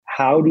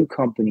how do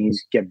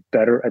companies get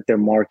better at their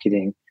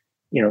marketing?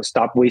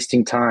 Stop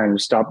wasting time,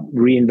 stop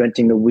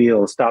reinventing the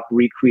wheel, stop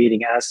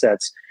recreating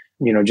assets,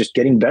 just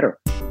getting better.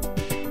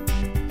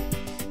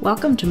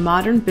 Welcome to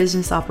Modern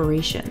Business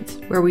Operations,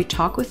 where we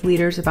talk with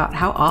leaders about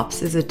how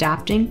ops is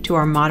adapting to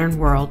our modern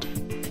world.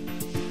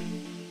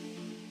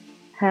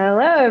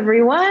 Hello,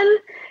 everyone.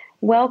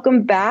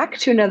 Welcome back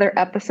to another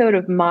episode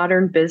of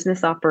Modern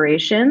Business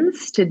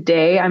Operations.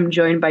 Today, I'm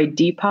joined by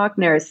Deepak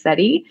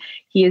Narasetti.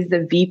 He is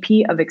the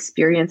VP of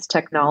Experience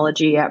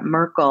Technology at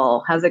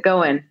Merkle. How's it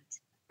going?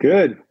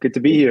 Good to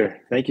be here.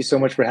 Thank you so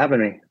much for having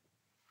me.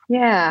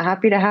 Yeah,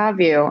 happy to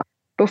have you.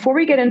 Before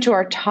we get into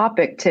our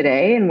topic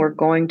today, and we're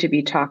going to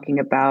be talking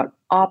about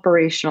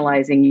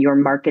operationalizing your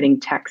marketing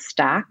tech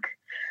stack,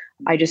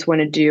 I just want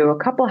to do a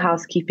couple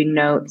housekeeping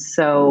notes.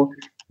 So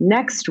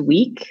next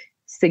week,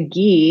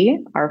 Sagi,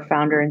 our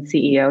founder and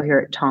CEO here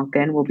at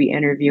Tonkin, will be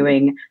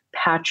interviewing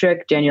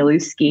Patrick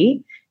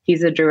Danielewski.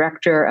 He's a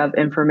director of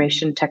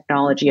information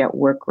technology at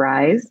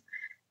WorkRise.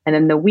 And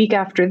then the week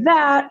after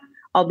that,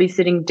 I'll be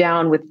sitting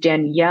down with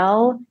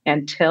Danielle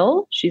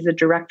Antil. She's a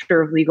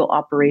director of legal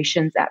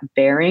operations at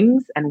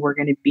Bearings, and we're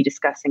going to be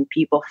discussing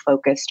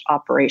people-focused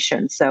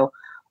operations. So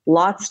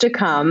lots to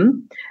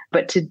come.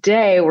 But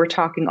today we're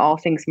talking all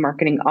things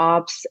marketing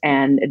ops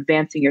and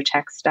advancing your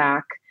tech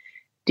stack.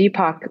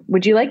 Deepak,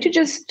 would you like to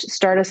just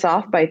start us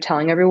off by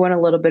telling everyone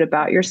a little bit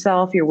about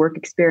yourself, your work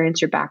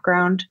experience, your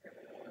background?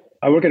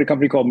 I work at a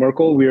company called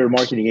Merkle. We're a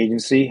marketing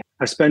agency.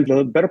 I spent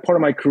the better part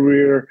of my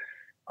career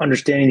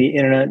understanding the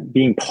internet,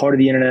 being part of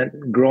the internet,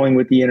 growing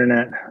with the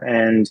internet,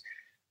 and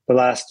the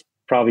last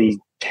probably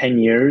 10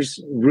 years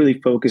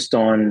really focused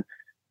on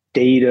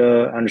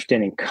data,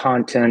 understanding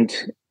content,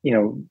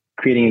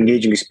 creating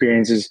engaging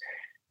experiences.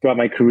 Throughout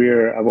my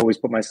career, I've always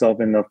put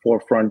myself in the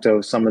forefront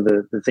of some of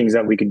the things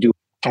that we could do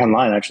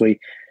online, actually.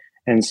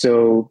 And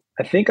so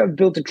I think I've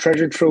built a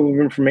treasure trove of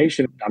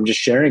information. I'm just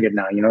sharing it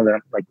now,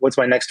 that like, what's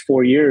my next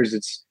 4 years?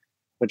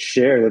 Let's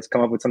share, let's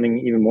come up with something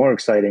even more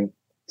exciting.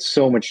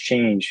 So much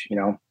change,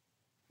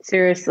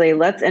 Seriously,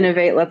 let's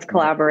innovate, let's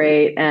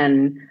collaborate,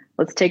 and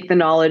let's take the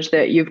knowledge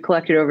that you've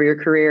collected over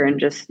your career and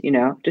just,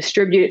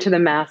 distribute it to the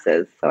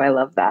masses. So I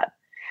love that.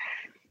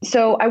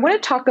 So I want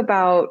to talk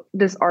about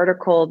this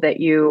article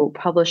that you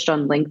published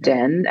on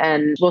LinkedIn,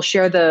 and we'll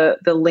share the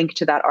link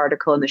to that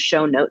article in the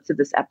show notes of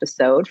this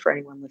episode for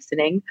anyone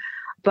listening.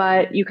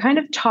 But you kind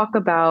of talk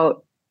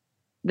about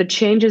the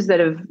changes that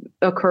have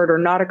occurred or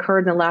not occurred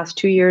in the last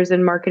 2 years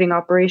in marketing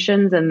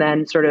operations, and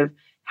then sort of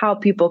how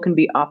people can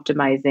be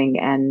optimizing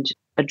and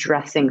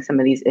addressing some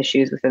of these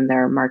issues within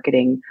their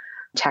marketing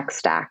tech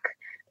stack.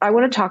 I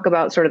want to talk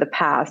about sort of the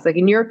past. Like,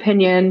 in your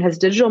opinion, has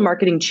digital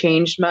marketing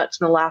changed much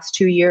in the last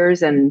 2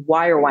 years, and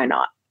why or why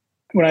not?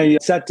 When I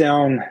sat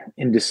down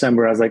in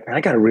December, I was like, I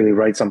got to really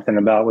write something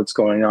about what's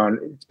going on.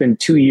 It's been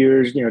 2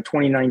 years,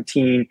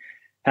 2019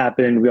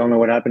 happened. We all know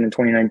what happened in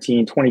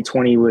 2019.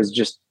 2020 was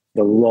just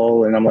the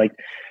lull. And I'm like,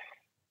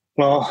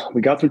 well,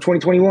 we got through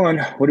 2021.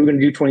 What are we going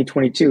to do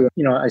 2022?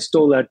 I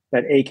stole that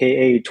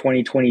AKA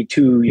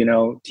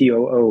 2022,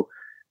 TOO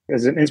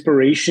as an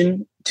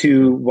inspiration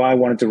to why I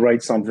wanted to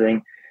write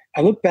something.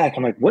 I look back,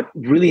 I'm like, what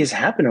really has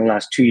happened in the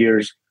last 2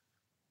 years?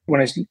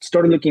 When I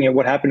started looking at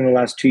what happened in the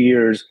last 2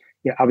 years,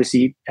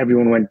 obviously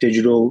everyone went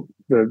digital.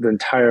 The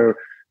entire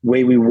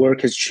way we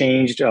work has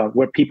changed.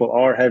 Where people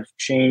have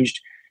changed.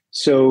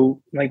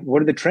 So like,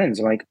 what are the trends?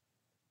 I'm like,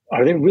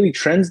 are there really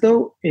trends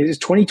though? Is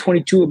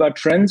 2022 about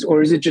trends,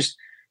 or is it just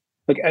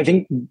like, I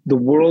think the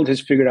world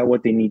has figured out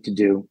what they need to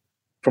do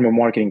from a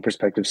marketing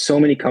perspective. So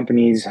many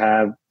companies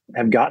have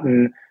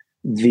gotten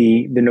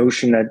the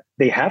notion that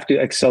they have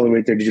to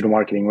accelerate their digital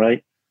marketing,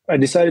 right? I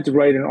decided to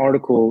write an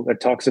article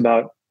that talks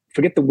about,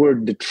 forget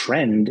the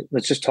trend,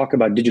 let's just talk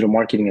about digital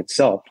marketing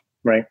itself,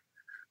 right?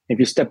 If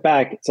you step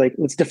back, it's like,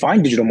 let's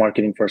define digital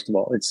marketing, first of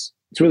all. It's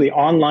really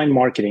online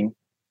marketing,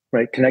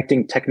 right?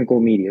 Connecting technical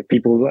media,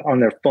 people on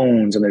their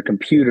phones, on their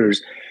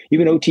computers,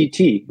 even OTT.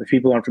 If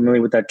people aren't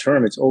familiar with that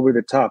term, it's over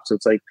the top. So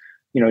it's like,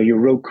 your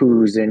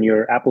Rokus and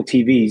your Apple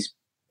TVs.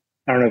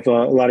 I don't know if a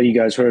lot of you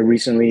guys heard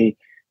recently,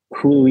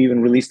 Hulu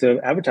even released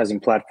an advertising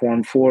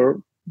platform for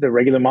the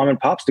regular mom and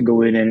pops to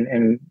go in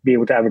and be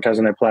able to advertise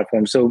on their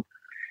platform. So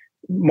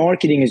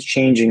marketing is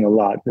changing a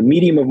lot. The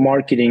medium of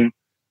marketing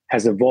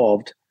has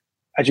evolved.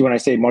 Actually, when I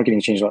say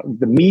marketing changed a lot,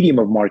 the medium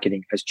of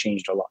marketing has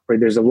changed a lot, right?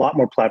 There's a lot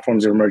more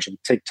platforms that are emerging,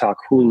 TikTok,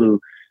 Hulu,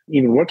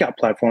 even workout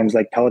platforms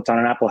like Peloton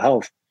and Apple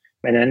Health.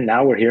 And then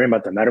now we're hearing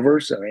about the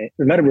metaverse. I mean,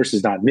 the metaverse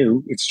is not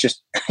new. It's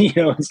just,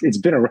 it's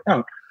been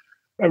around.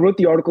 I wrote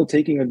the article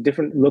taking a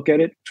different look at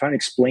it, trying to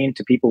explain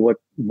to people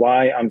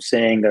why I'm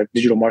saying that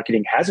digital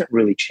marketing hasn't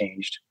really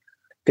changed.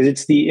 Because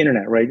it's the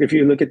internet, right? If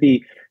you look at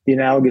the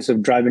analogous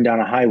of driving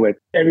down a highway,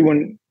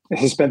 everyone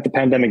has spent the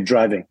pandemic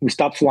driving. We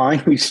stopped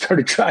flying, we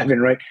started driving,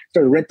 right?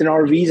 Started renting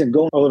RVs and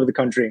going all over the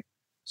country.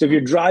 So if you're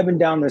driving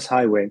down this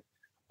highway,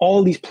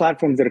 all these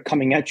platforms that are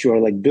coming at you are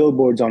like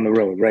billboards on the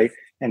road, right?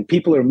 And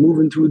people are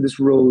moving through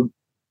this road.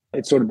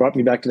 It sort of brought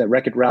me back to that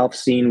Wreck-It Ralph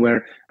scene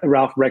where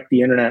Ralph wrecked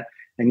the internet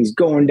and he's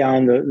going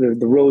down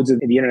the roads of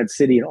the internet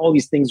city, and all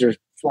these things are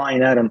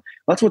flying at them.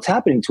 That's what's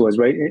happening to us,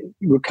 right?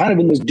 We're kind of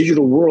in this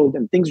digital world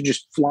and things are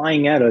just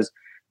flying at us,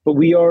 but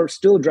we are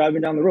still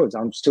driving down the roads.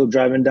 I'm still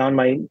driving down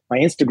my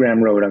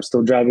Instagram road. I'm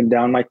still driving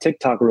down my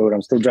TikTok road.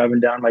 I'm still driving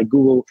down my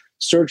Google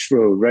search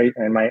road, right?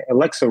 And my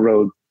Alexa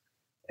road.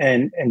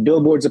 And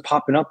billboards are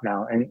popping up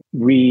now. And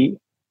we,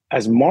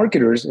 as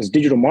marketers, as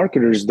digital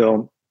marketers,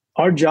 though,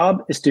 our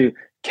job is to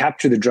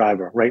capture the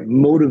driver, right?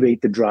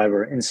 Motivate the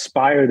driver,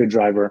 inspire the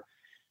driver.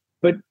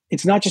 But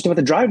it's not just about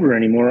the driver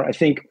anymore. I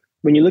think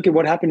when you look at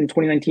what happened in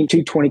 2019 to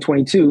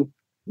 2022,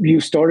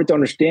 you started to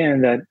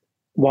understand that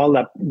while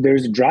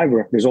there's a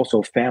driver, there's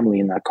also a family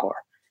in that car.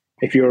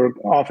 If you're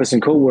office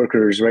and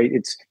coworkers, right,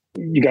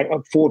 you got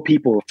 4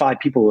 people, 5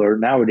 people, or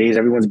nowadays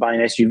everyone's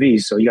buying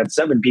SUVs. So you got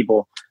 7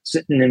 people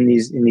sitting in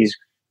these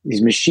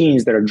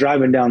machines that are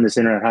driving down this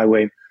internet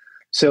highway.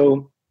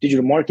 So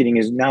digital marketing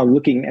is now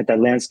looking at that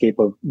landscape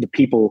of the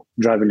people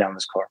driving down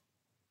this car.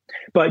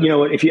 But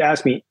if you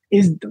ask me,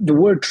 is the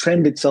word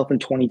trend itself in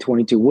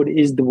 2022, what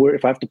is the word?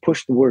 If I have to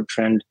push the word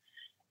trend,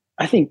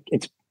 I think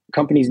it's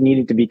companies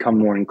needing to become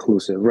more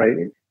inclusive, right?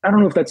 I don't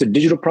know if that's a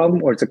digital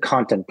problem or it's a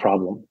content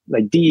problem.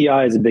 Like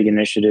DEI is a big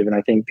initiative, and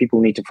I think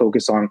people need to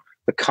focus on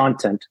the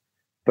content.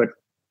 But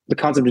the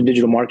concept of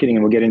digital marketing,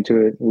 and we'll get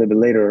into it a little bit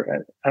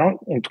later,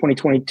 in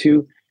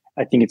 2022,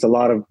 I think it's a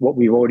lot of what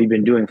we've already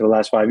been doing for the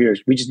last 5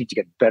 years. We just need to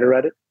get better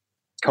at it.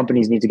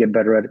 Companies need to get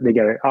better at it. They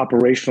got to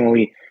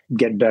operationally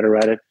get better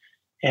at it.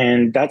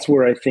 And that's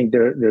where I think the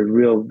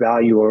real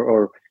value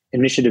or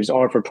initiatives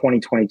are for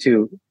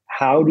 2022.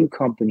 How do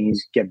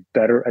companies get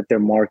better at their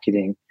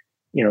marketing?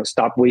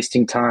 Stop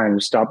wasting time,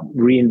 stop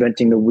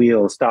reinventing the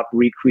wheel, stop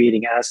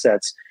recreating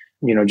assets,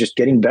 just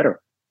getting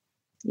better.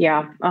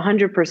 Yeah,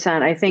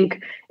 100%. I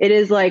think it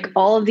is like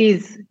all of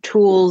these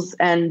tools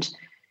and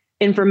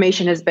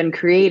information has been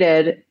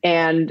created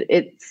and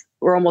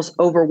we're almost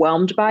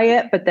overwhelmed by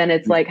it. But then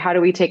it's like, how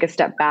do we take a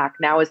step back?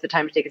 Now is the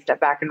time to take a step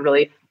back and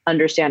really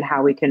understand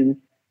how we can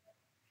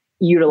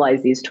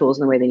utilize these tools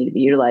in the way they need to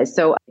be utilized.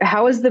 So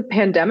how has the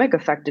pandemic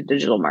affected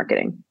digital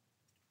marketing?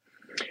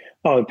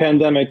 Oh, the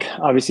pandemic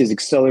obviously has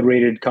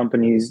accelerated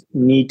companies'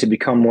 need to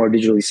become more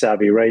digitally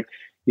savvy, right?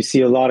 You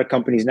see a lot of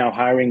companies now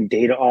hiring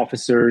data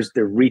officers.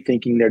 They're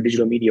rethinking their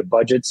digital media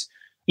budgets.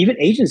 Even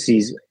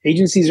agencies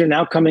are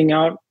now coming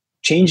out,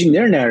 changing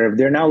their narrative.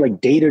 They're now like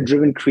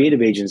data-driven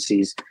creative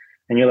agencies.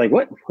 And you're like,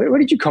 what? Where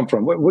did you come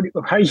from?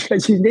 How are you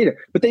guys using data?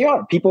 But they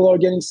are. People are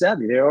getting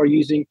savvy.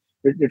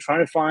 They're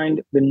trying to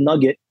find the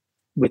nugget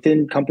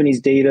within companies'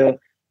 data,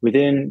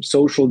 within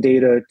social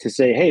data to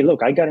say, hey,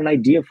 look, I got an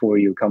idea for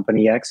you,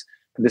 company X.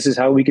 This is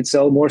how we could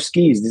sell more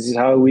skis. This is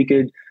how we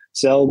could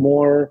sell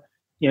more,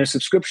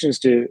 subscriptions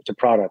to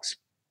products.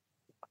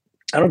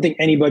 I don't think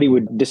anybody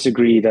would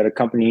disagree that a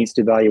company needs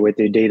to evaluate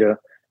their data,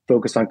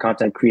 focus on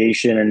content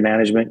creation and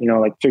management,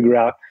 figure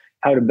out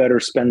how to better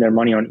spend their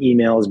money on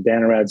emails,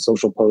 banner ads,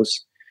 social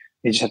posts.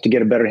 They just have to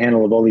get a better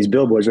handle of all these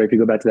billboards, right? If you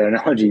go back to that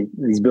analogy,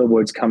 these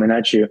billboards coming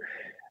at you.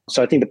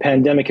 So I think the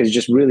pandemic has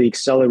just really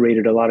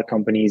accelerated a lot of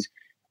companies,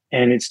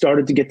 and it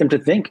started to get them to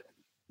think,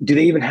 do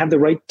they even have the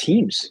right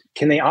teams?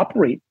 Can they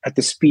operate at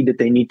the speed that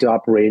they need to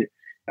operate?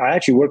 I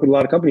actually work with a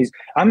lot of companies.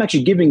 I'm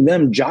actually giving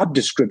them job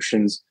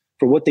descriptions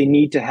for what they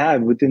need to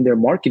have within their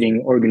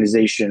marketing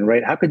organization,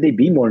 right? How could they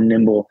be more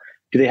nimble?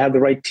 Do they have the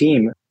right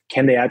team?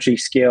 Can they actually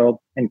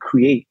scale and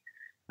create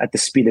at the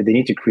speed that they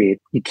need to create?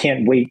 You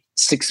can't wait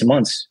 6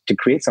 months to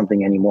create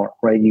something anymore,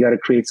 right? You got to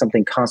create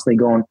something constantly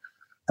going.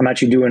 I'm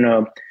actually doing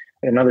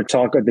another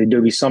talk at the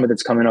Adobe Summit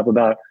that's coming up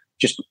about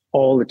just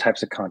all the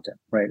types of content,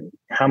 right?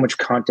 How much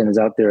content is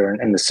out there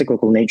and the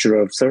cyclical nature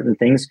of certain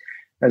things,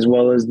 as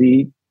well as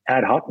the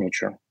ad hoc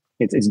nature.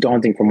 It's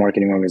daunting for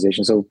marketing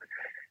organizations. So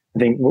I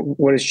think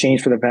what has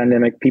changed for the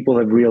pandemic, people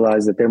have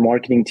realized that their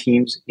marketing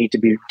teams need to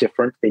be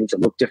different. They need to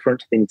look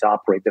different. They need to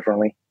operate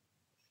differently.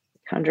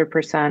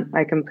 100%.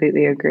 I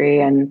completely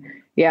agree. And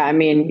yeah, I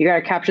mean, you got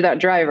to capture that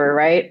driver,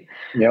 right?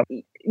 Yep.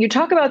 You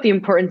talk about the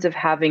importance of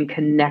having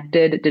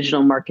connected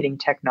digital marketing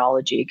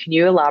technology. Can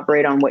you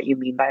elaborate on what you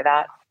mean by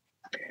that?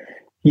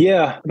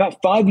 Yeah,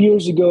 about 5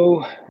 years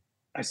ago,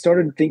 I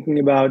started thinking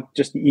about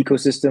just the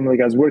ecosystem.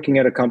 Like I was working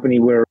at a company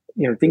where,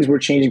 things were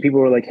changing. People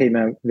were like, hey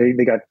man,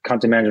 they got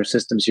content management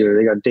systems here.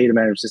 They got data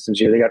management systems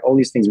here. They got all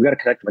these things. We got to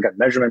connect them. I got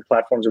measurement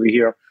platforms over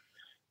here.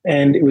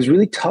 And it was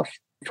really tough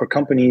for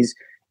companies.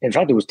 In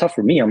fact, it was tough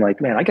for me. I'm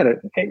like, man,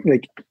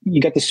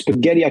 you got the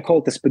spaghetti. I call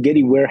it the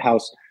spaghetti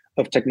warehouse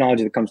of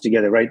technology that comes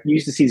together, right? You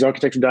used to see these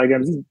architecture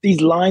diagrams. These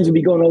lines would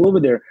be going all over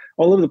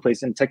the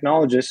place. And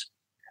technologists,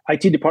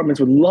 IT departments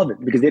would love it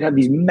because they'd have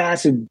these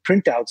massive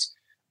printouts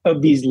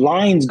of these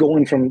lines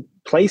going from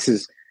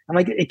places. I'm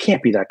like, it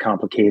can't be that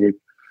complicated.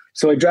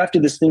 So I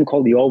drafted this thing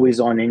called the always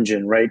on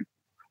engine, right?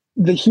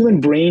 The human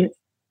brain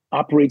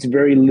operates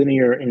very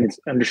linear in its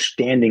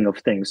understanding of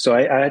things. So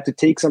I had to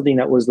take something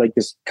that was like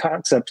this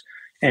concept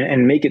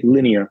and make it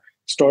linear.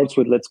 Starts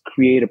with, let's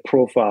create a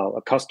profile,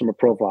 a customer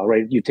profile,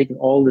 right? You're taking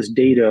all this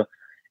data,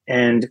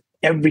 and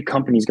every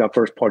company's got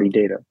first party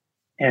data.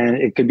 And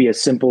it could be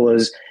as simple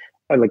as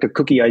like a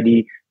cookie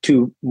ID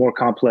to more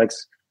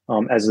complex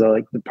as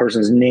like the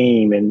person's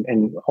name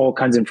and all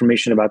kinds of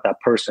information about that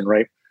person,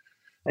 right?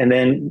 And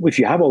then if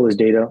you have all this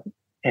data,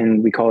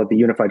 and we call it the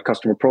unified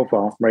customer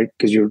profile, right?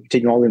 Because you're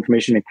taking all the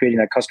information and creating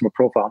that customer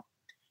profile.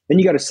 Then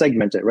you got to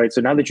segment it, right?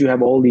 So now that you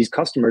have all these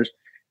customers,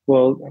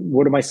 well,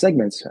 what are my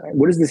segments?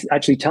 What is this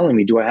actually telling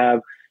me? Do I have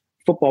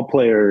football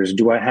players?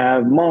 Do I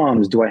have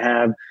moms? Do I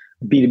have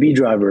B2B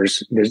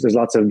drivers? There's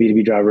lots of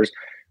B2B drivers.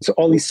 So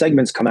all these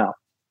segments come out.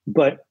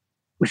 But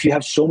if you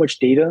have so much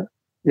data,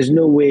 there's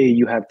no way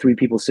you have three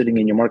people sitting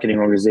in your marketing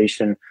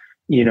organization,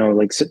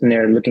 like sitting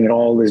there looking at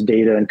all this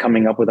data and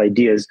coming up with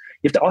ideas.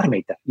 You have to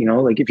automate that,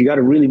 like if you got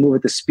to really move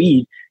at the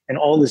speed and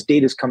all this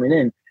data is coming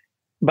in,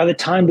 by the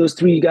time those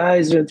three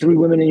guys or three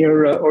women in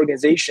your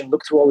organization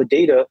look through all the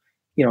data,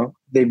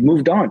 they've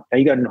moved on. Now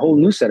you got a whole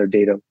new set of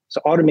data.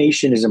 So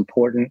automation is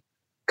important.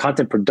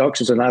 Content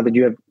production. So now that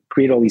you have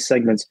created all these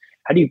segments,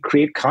 how do you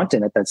create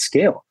content at that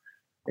scale?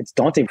 It's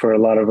daunting for a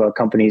lot of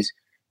companies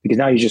because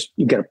now you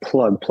got to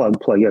plug. You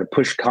got to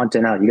push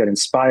content out. You got to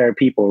inspire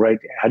people, right?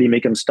 How do you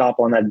make them stop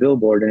on that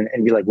billboard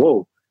and be like,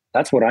 whoa,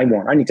 that's what I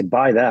want. I need to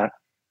buy that.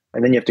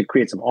 And then you have to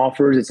create some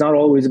offers. It's not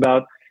always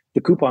about the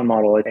coupon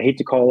model. I hate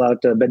to call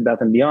out Bed Bath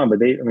 & Beyond, but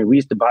we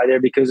used to buy there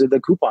because of the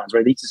coupons,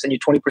 right? They used to send you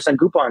 20%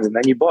 coupons and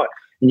then you bought.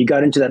 And you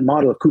got into that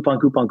model of coupon.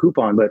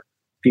 But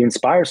if you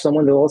inspire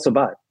someone, they'll also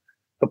buy.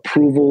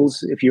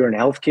 Approvals, if you're in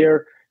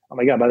healthcare, oh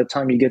my God, by the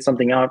time you get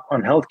something out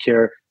on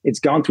healthcare, it's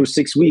gone through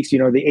 6 weeks.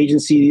 The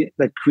agency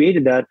that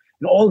created that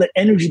and all that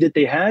energy that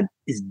they had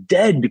is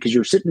dead because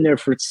you're sitting there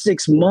for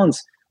 6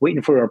 months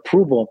waiting for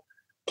approval.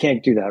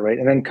 Can't do that, right?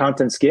 And then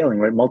content scaling,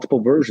 right?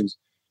 Multiple versions.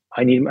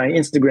 I need my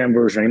Instagram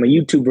version, I need my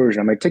YouTube version,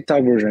 I need my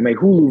TikTok version, I need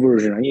my Hulu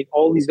version. I need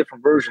all these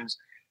different versions.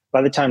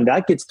 By the time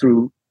that gets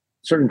through,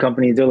 certain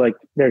companies,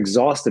 they're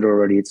exhausted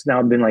already. It's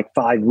now been like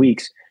 5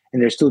 weeks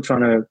and they're still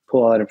trying to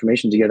pull all that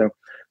information together.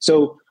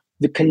 So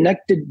the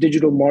connected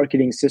digital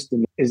marketing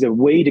system is a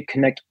way to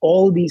connect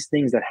all these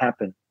things that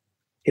happen.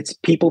 It's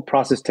people,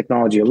 process,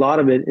 technology. A lot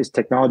of it is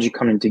technology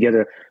coming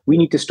together. We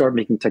need to start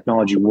making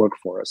technology work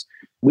for us.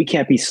 We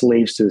can't be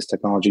slaves to this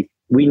technology.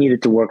 We need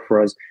it to work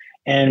for us.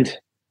 And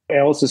I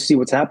also see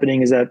what's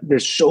happening is that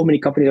there's so many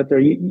companies out there.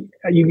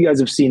 You guys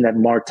have seen that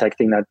MarTech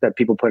thing that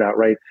people put out,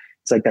 right?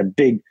 It's like that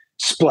big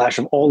splash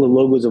of all the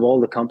logos of all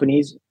the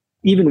companies,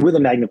 even with a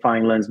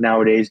magnifying lens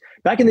nowadays.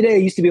 Back in the day, I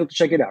used to be able to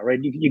check it out, right?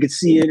 You could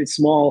see it. It's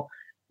small.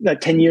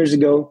 10 years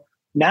ago.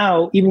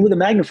 Now, even with a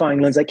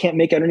magnifying lens, I can't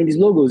make out any of these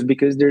logos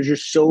because there's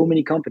just so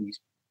many companies.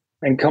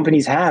 And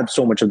companies have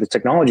so much of the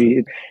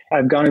technology.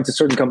 I've gone into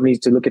certain companies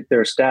to look at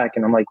their stack,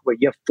 and I'm like, wait,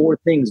 you have 4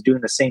 things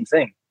doing the same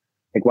thing.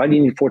 Like, why do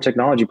you need 4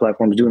 technology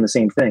platforms doing the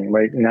same thing,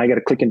 right? And I got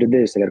to click into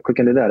this, I got to click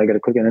into that, I got to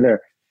click into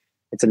there.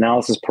 It's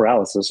analysis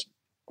paralysis.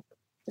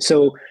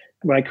 So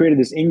when I created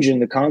this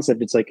engine, the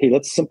concept, it's like, hey,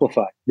 let's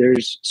simplify.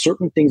 There's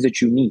certain things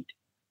that you need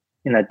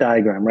in that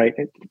diagram, right?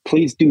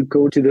 Please do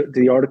go to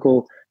the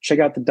article, check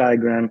out the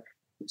diagram,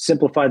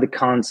 simplify the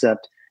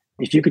concept.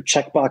 If you could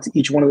checkbox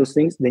each one of those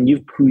things, then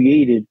you've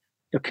created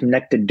a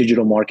connected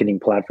digital marketing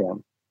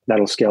platform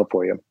that'll scale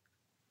for you.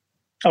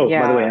 Oh,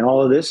 yeah. By the way, and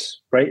all of this,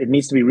 right? It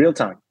needs to be real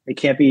time. It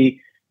can't be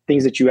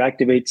things that you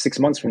activate 6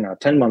 months from now,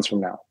 10 months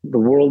from now. The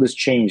world has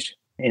changed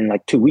in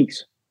like 2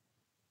 weeks.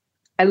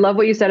 I love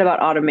what you said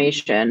about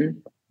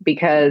automation,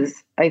 because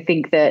I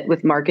think that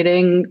with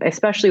marketing,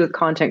 especially with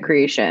content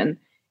creation,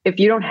 if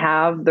you don't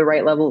have the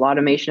right level of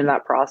automation in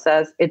that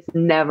process, it's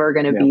never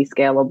going to be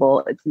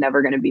scalable. It's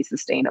never going to be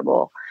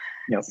sustainable.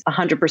 Yep.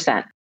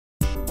 100%.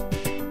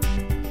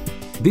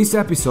 This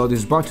episode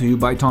is brought to you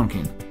by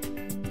Tonkin.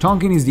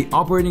 Tonkin is the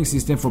operating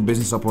system for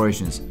business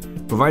operations,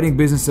 providing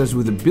businesses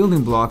with the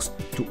building blocks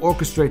to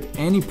orchestrate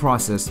any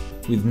process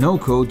with no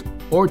code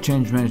or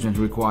change management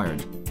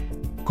required.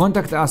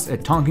 Contact us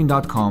at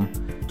tonkin.com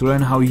to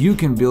learn how you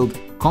can build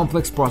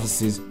complex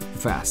processes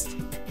fast.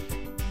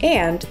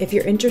 And if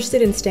you're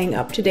interested in staying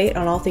up to date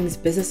on all things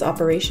business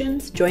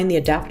operations, join the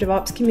Adaptive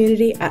Ops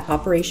community at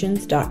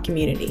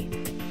operations.community.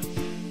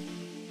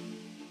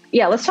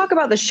 Yeah, let's talk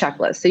about this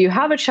checklist. So you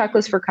have a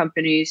checklist for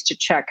companies to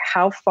check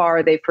how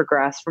far they've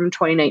progressed from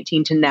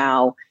 2019 to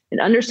now in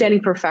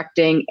understanding,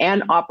 perfecting,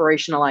 and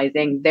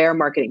operationalizing their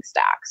marketing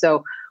stack.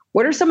 So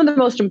what are some of the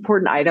most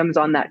important items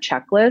on that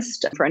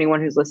checklist for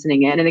anyone who's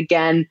listening in? And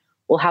again,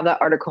 we'll have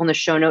that article in the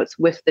show notes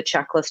with the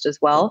checklist as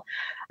well.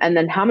 And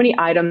then how many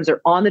items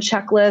are on the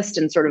checklist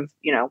and sort of,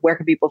 where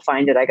can people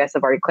find it? I guess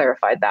I've already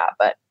clarified that,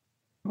 but.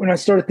 When I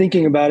started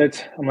thinking about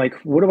it, I'm like,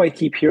 what do I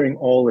keep hearing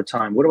all the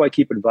time? What do I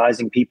keep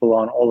advising people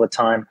on all the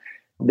time?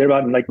 There are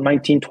about like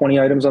 19, 20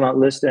 items on that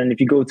list. And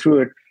if you go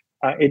through it,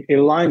 it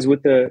aligns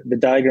with the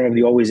diagram of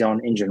the always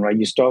on engine, right?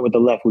 You start with the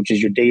left, which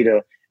is your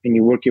data, and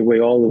you work your way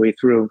all the way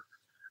through.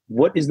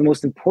 What is the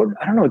most important?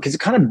 I don't know, because it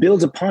kind of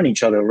builds upon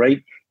each other,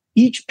 right?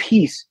 Each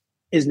piece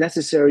is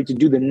necessary to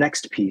do the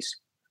next piece.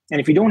 And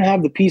if you don't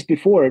have the piece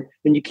before it,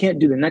 then you can't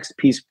do the next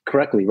piece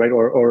correctly, right?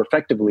 Or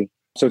effectively.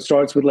 So it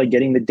starts with like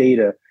getting the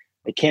data.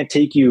 It can't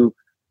take you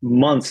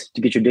months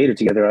to get your data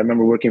together. I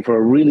remember working for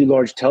a really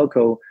large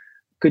telco.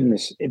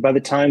 Goodness, by the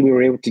time we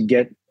were able to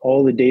get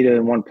all the data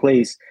in one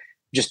place,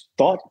 just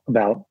thought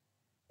about,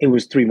 it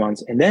was 3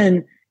 months. And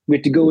then we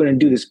had to go in and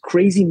do this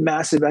crazy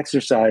massive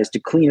exercise to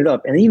clean it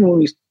up. And even when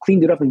we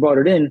cleaned it up and brought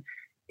it in,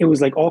 it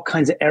was like all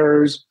kinds of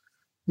errors.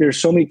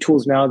 There's so many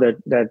tools now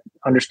that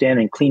understand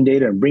and clean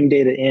data and bring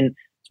data in.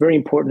 It's very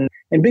important.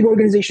 And big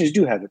organizations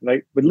do have it,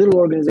 right? But little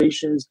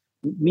organizations,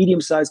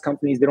 medium-sized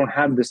companies, they don't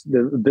have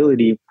the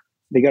ability.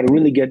 They got to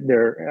really get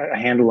their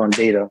handle on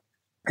data.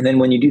 And then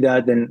when you do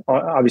that, then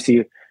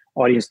obviously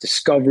audience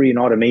discovery and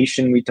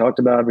automation, we talked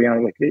about,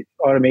 Brianna, like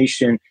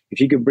automation. If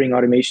you could bring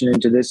automation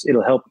into this,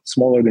 it'll help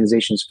small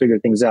organizations figure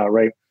things out,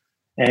 right?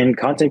 And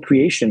content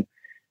creation.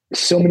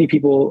 So many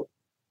people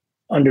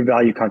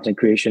undervalue content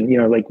creation.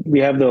 Like we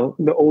have the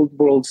old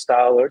world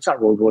style, or it's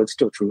not old world, it's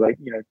still true, like,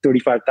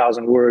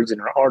 35,000 words in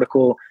an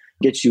article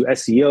gets you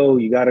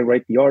SEO. You got to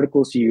write the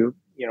article. So you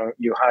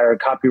hire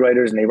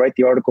copywriters and they write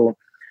the article.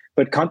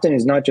 But content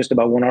is not just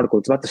about one article.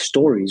 It's about the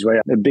stories, right?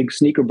 A big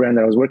sneaker brand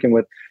that I was working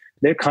with,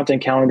 their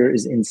content calendar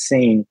is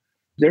insane.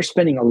 They're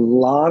spending a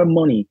lot of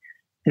money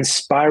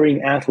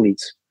inspiring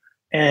athletes.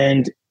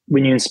 And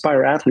when you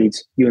inspire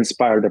athletes, you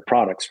inspire their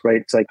products,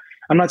 right? It's like,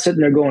 I'm not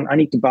sitting there going, I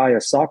need to buy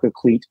a soccer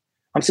cleat.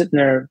 I'm sitting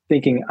there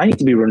thinking, I need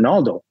to be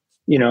Ronaldo.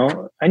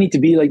 I need to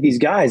be like these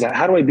guys.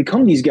 How do I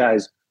become these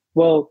guys?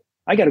 Well,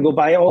 I got to go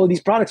buy all of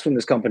these products from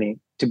this company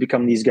to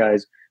become these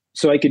guys,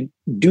 so I could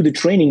do the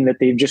training that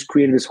they've just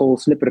created this whole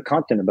snippet of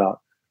content about.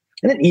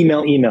 And then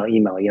email.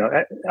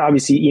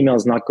 Obviously email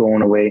is not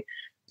going away.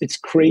 It's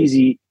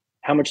crazy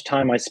how much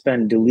time I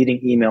spend deleting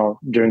email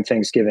during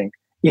Thanksgiving,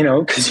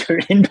 because your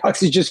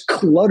inbox is just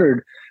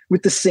cluttered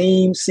with the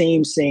same.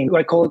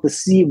 I call it the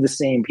sea of the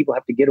same. People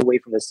have to get away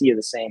from the sea of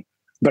the same.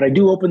 But I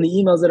do open the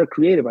emails that are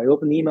creative. I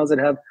open the emails that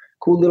have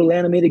cool little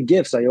animated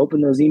GIFs. I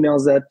open those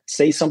emails that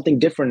say something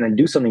different and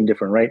do something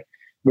different, right?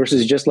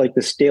 Versus just like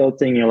the stale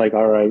thing. You're like,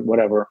 all right,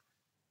 whatever.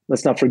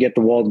 Let's not forget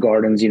the walled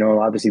gardens.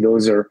 Obviously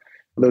those are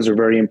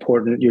very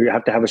important. You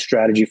have to have a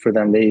strategy for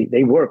them.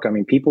 They work. I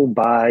mean, people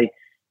buy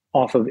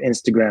off of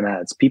Instagram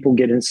ads. People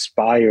get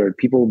inspired.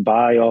 People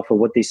buy off of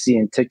what they see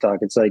in TikTok.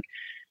 It's like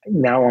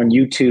now on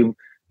YouTube,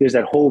 there's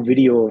that whole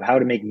video of how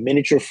to make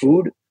miniature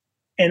food,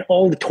 and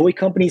all the toy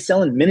companies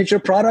selling miniature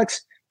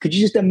products. Could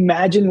you just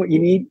imagine what you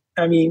need?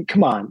 I mean,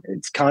 come on,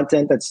 it's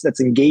content that's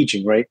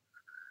engaging, right?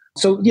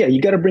 So yeah,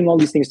 you got to bring all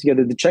these things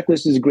together. The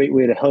checklist is a great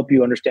way to help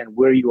you understand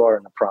where you are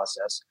in the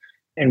process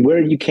and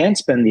where you can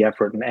spend the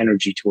effort and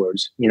energy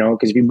towards,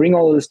 because if you bring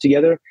all of this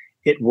together,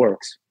 it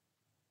works.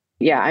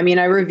 Yeah, I mean,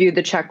 I reviewed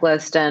the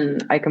checklist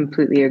and I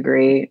completely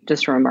agree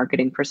just from a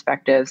marketing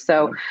perspective.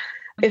 So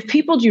if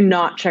people do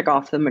not check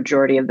off the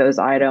majority of those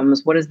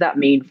items, what does that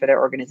mean for their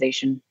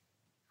organization?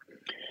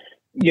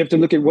 You have to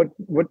look at what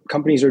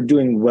companies are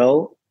doing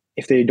well.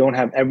 If they don't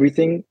have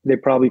everything, they're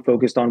probably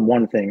focused on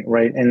one thing,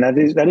 right? And that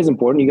is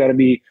important. You got to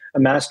be a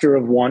master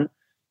of one.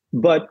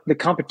 But the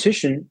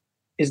competition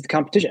is the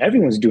competition.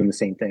 Everyone's doing the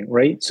same thing,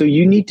 right? So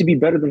you need to be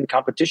better than the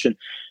competition.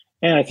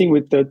 And I think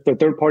with the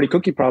third-party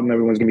cookie problem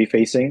everyone's going to be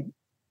facing,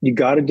 you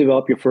got to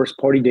develop your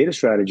first-party data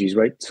strategies,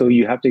 right? So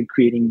you have to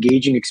create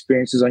engaging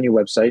experiences on your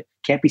website.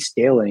 Can't be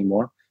stale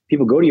anymore.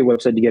 People go to your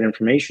website to get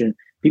information.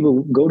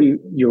 People go to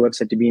your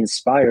website to be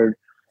inspired.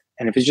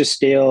 And if it's just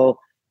stale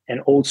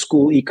and old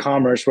school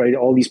e-commerce, right,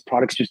 all these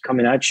products just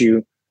coming at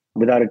you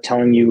without it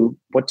telling you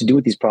what to do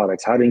with these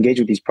products, how to engage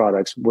with these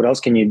products, what else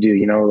can you do?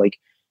 Like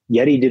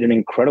Yeti did an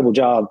incredible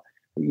job.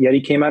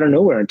 Yeti came out of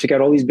nowhere and took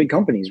out all these big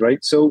companies,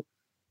 right? So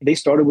they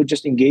started with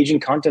just engaging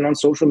content on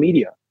social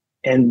media.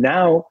 And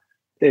now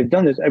they've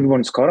done this.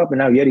 Everyone's caught up. And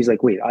now Yeti's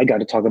like, wait, I got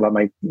to talk about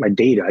my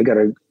data. I got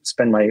to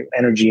spend my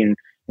energy in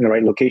the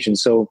right location.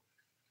 So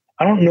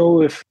I don't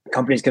know if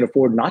companies can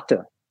afford not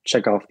to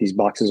check off these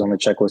boxes on the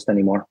checklist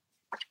anymore.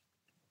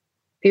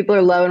 People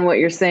are loving what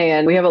you're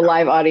saying. We have a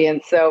live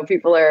audience, so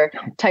people are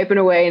typing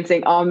away and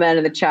saying amen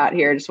in the chat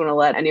here. I just want to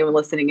let anyone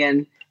listening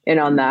in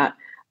on that.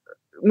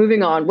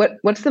 Moving on,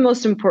 what's the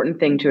most important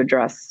thing to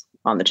address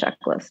on the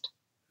checklist?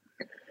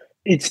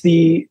 It's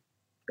the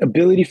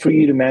ability for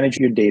you to manage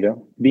your data,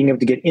 being able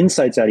to get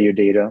insights out of your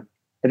data.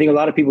 I think a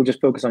lot of people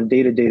just focus on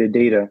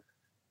data,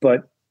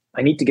 but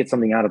I need to get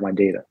something out of my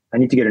data. I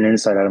need to get an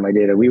insight out of my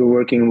data. We were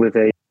working with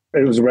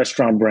it was a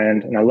restaurant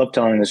brand, and I love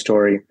telling the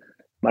story.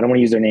 I don't want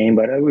to use their name,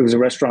 but it was a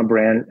restaurant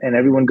brand, and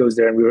everyone goes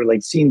there, and we were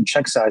like seeing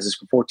check sizes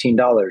for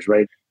 $14,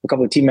 right? A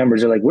couple of team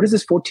members are like, what is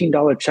this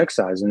 $14 check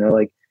size? And they're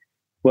like,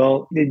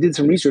 well, they did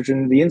some research,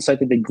 and the insight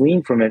that they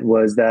gleaned from it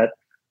was that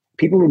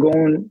people were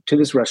going to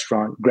this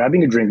restaurant,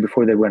 grabbing a drink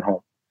before they went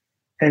home.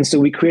 And so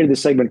we created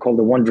this segment called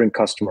the One Drink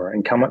Customer,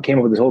 and came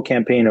up with this whole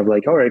campaign of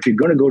like, all right, if you're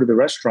going to go to the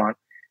restaurant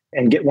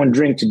and get one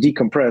drink to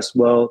decompress,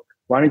 well,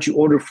 why don't you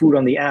order food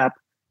on the app?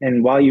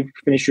 And while you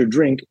finish your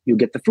drink, you'll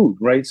get the food,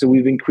 right? So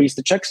we've increased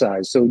the check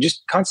size. So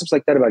just concepts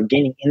like that about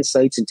gaining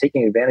insights and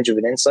taking advantage of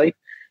an insight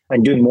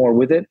and doing more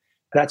with it.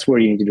 That's where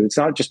you need to do. It's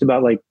not just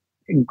about like,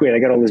 great, I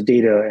got all this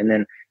data, and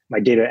then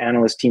my data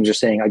analyst teams are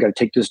saying, I got to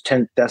take this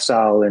 10th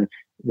decile and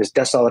this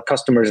decile of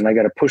customers, and I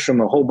got to push them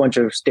a whole bunch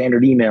of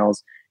standard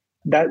emails.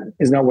 That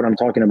is not what I'm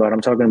talking about.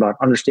 I'm talking about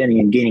understanding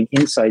and gaining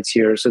insights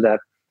here so that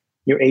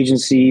your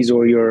agencies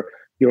or your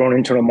your own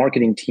internal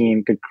marketing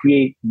team could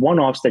create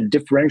one-offs that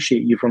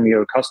differentiate you from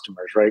your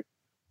customers, right?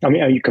 I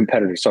mean, your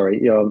competitors,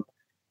 sorry.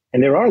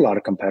 And there are a lot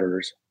of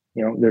competitors.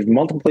 There's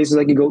multiple places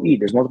I could go eat.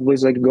 There's multiple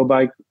places I could go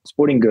buy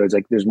sporting goods.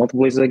 Like there's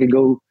multiple places I could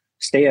go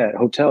stay at,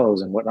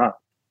 hotels and whatnot.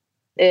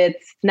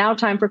 It's now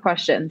time for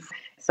questions.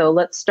 So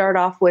let's start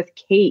off with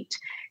Kate.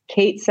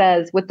 Kate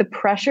says, with the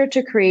pressure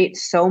to create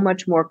so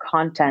much more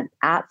content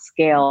at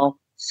scale,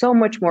 so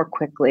much more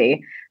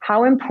quickly,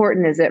 how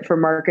important is it for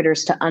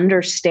marketers to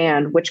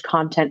understand which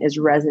content is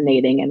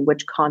resonating and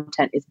which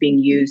content is being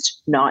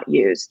used, not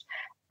used?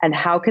 And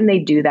how can they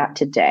do that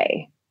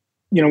today?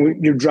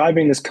 You're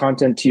driving this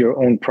content to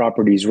your own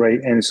properties, right?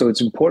 And so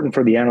it's important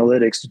for the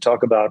analytics to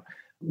talk about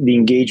the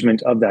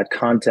engagement of that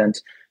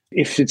content.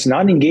 If it's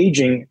not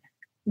engaging,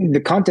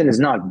 the content is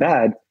not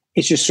bad.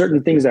 It's just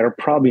certain things that are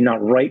probably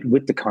not right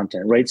with the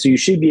content, right? So you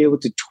should be able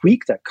to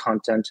tweak that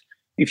content.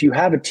 If you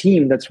have a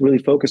team that's really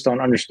focused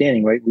on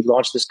understanding, right? We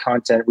launched this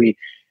content. We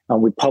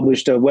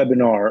published a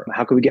webinar.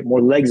 How can we get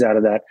more legs out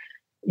of that?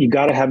 You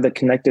got to have the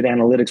connected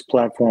analytics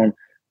platform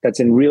that's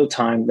in real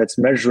time, that's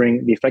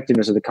measuring the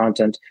effectiveness of the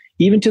content,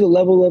 even to the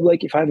level of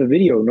like, if I have a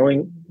video,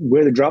 knowing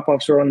where the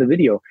drop-offs are on the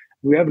video.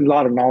 We have a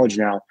lot of knowledge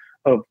now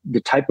of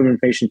the type of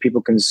information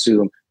people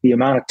consume, the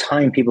amount of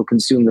time people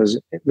consume those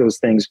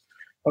things.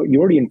 You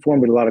already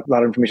informed with a lot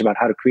of information about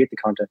how to create the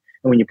content.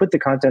 And when you put the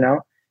content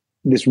out,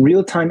 this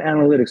real-time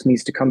analytics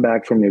needs to come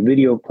back from your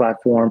video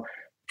platform,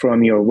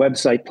 from your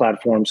website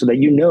platform, so that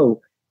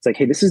it's like,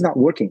 hey, this is not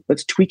working.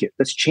 Let's tweak it.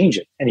 Let's change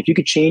it. And if you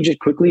could change it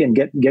quickly and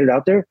get it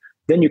out there,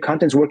 then your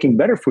content's working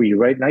better for you,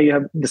 right? Now you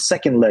have the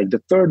second leg,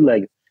 the third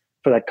leg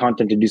for that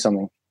content to do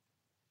something.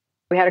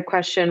 We had a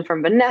question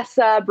from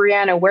Vanessa.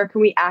 Brianna, where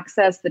can we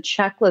access the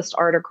checklist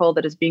article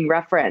that is being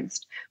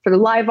referenced? For the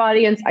live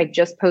audience, I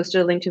just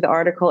posted a link to the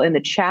article in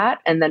the chat.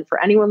 And then for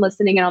anyone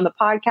listening in on the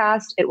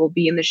podcast, it will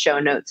be in the show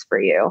notes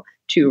for you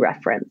to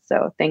reference.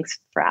 So thanks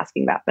for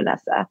asking that,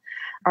 Vanessa.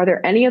 Are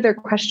there any other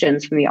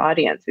questions from the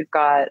audience? We've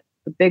got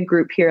a big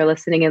group here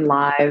listening in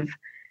live.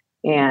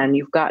 And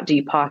you've got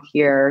Deepak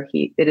here.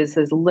 It is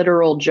his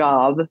literal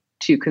job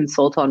to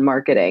consult on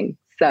marketing.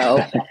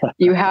 So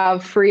you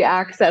have free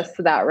access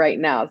to that right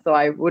now. So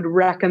I would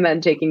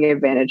recommend taking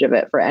advantage of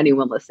it for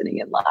anyone listening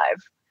in live.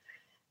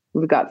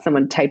 We've got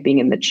someone typing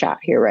in the chat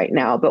here right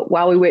now. But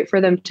while we wait for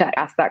them to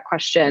ask that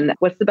question,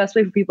 what's the best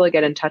way for people to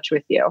get in touch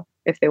with you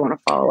if they want to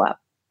follow up?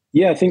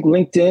 Yeah, I think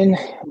LinkedIn,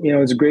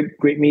 it's a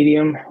great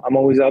medium. I'm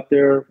always out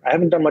there. I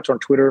haven't done much on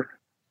Twitter,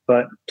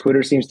 but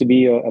Twitter seems to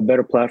be a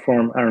better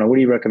platform. I don't know. What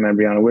do you recommend,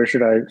 Brianna? Where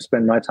should I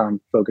spend my time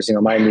focusing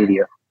on my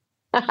media?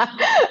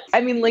 I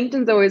mean,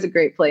 LinkedIn's always a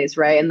great place,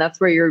 right? And that's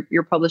where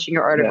you're publishing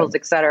your articles,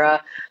 et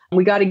cetera.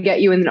 We got to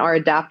get you in our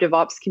adaptive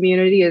ops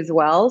community as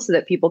well, so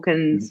that people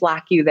can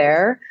Slack you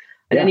there.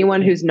 And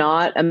anyone who's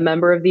not a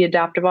member of the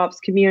adaptive ops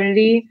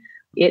community,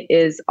 it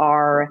is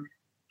our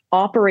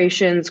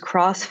operations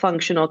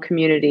cross-functional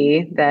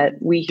community that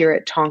we here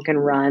at Tonkin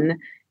run.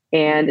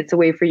 And it's a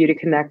way for you to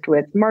connect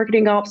with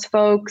marketing ops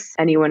folks,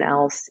 anyone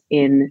else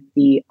in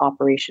the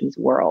operations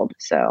world.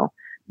 So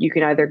you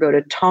can either go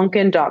to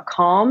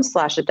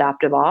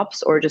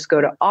tonkin.com/adaptiveops or just go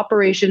to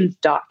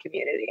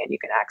operations.community and you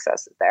can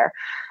access it there.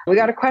 We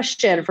got a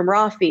question from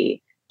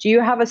Rafi. Do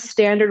you have a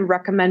standard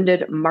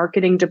recommended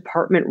marketing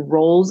department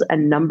roles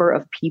and number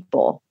of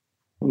people?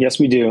 Yes,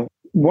 we do.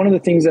 One of the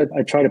things that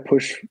I try to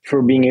push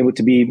for being able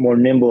to be more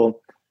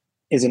nimble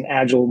is an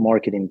agile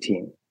marketing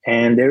team.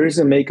 And there is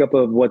a makeup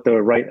of what the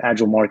right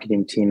agile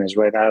marketing team is,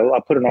 right?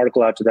 I'll put an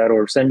article out to that,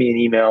 or send me an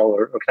email,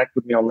 or connect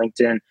with me on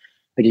LinkedIn.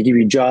 I can give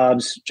you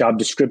jobs, job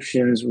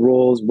descriptions,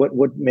 roles,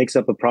 what makes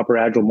up a proper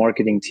agile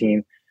marketing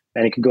team.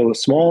 And it can go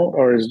as small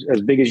or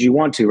as big as you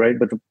want to, right?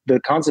 But the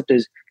concept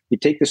is you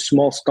take the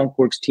small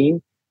skunkworks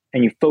team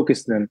and you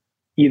focus them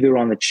either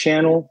on the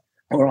channel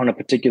or on a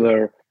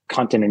particular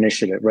content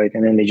initiative, right?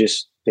 And then they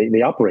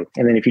operate.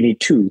 And then if you need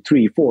 2,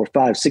 3, 4,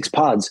 5, 6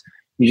 pods,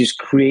 you just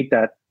create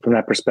that from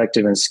that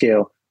perspective and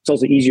scale. It's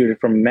also easier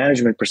from a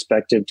management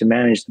perspective to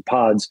manage the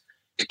pods,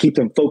 to keep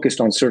them focused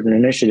on certain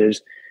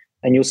initiatives,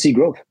 and you'll see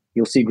growth.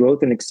 You'll see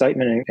growth and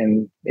excitement,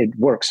 and it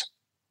works.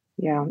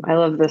 Yeah, I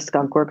love the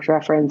skunkworks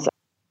reference.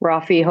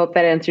 Rafi, hope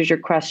that answers your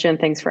question.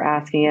 Thanks for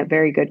asking it.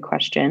 Very good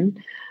question.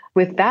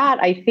 With that,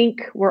 I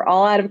think we're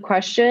all out of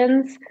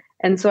questions.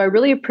 And so I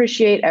really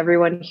appreciate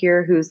everyone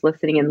here who's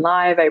listening in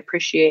live. I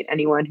appreciate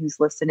anyone who's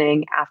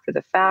listening after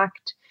the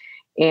fact.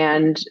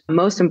 And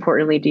most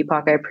importantly,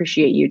 Deepak, I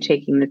appreciate you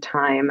taking the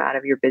time out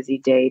of your busy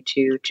day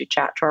to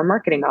chat to our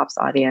marketing ops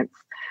audience.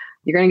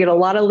 You're going to get a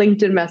lot of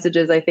LinkedIn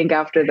messages, I think,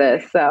 after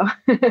this. So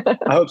I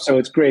hope so.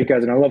 It's great,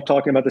 guys. And I love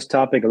talking about this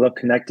topic. I love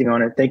connecting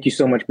on it. Thank you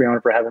so much,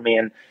 Brianna, for having me.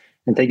 And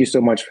thank you so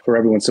much for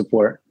everyone's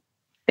support.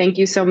 Thank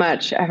you so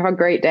much. Have a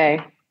great day.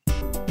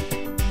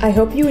 I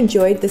hope you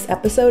enjoyed this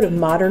episode of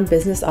Modern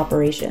Business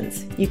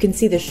Operations. You can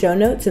see the show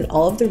notes and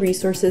all of the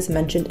resources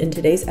mentioned in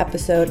today's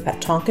episode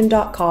at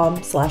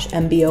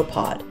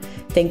tonkin.com/mbopod.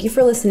 Thank you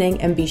for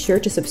listening, and be sure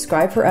to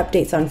subscribe for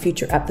updates on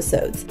future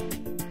episodes.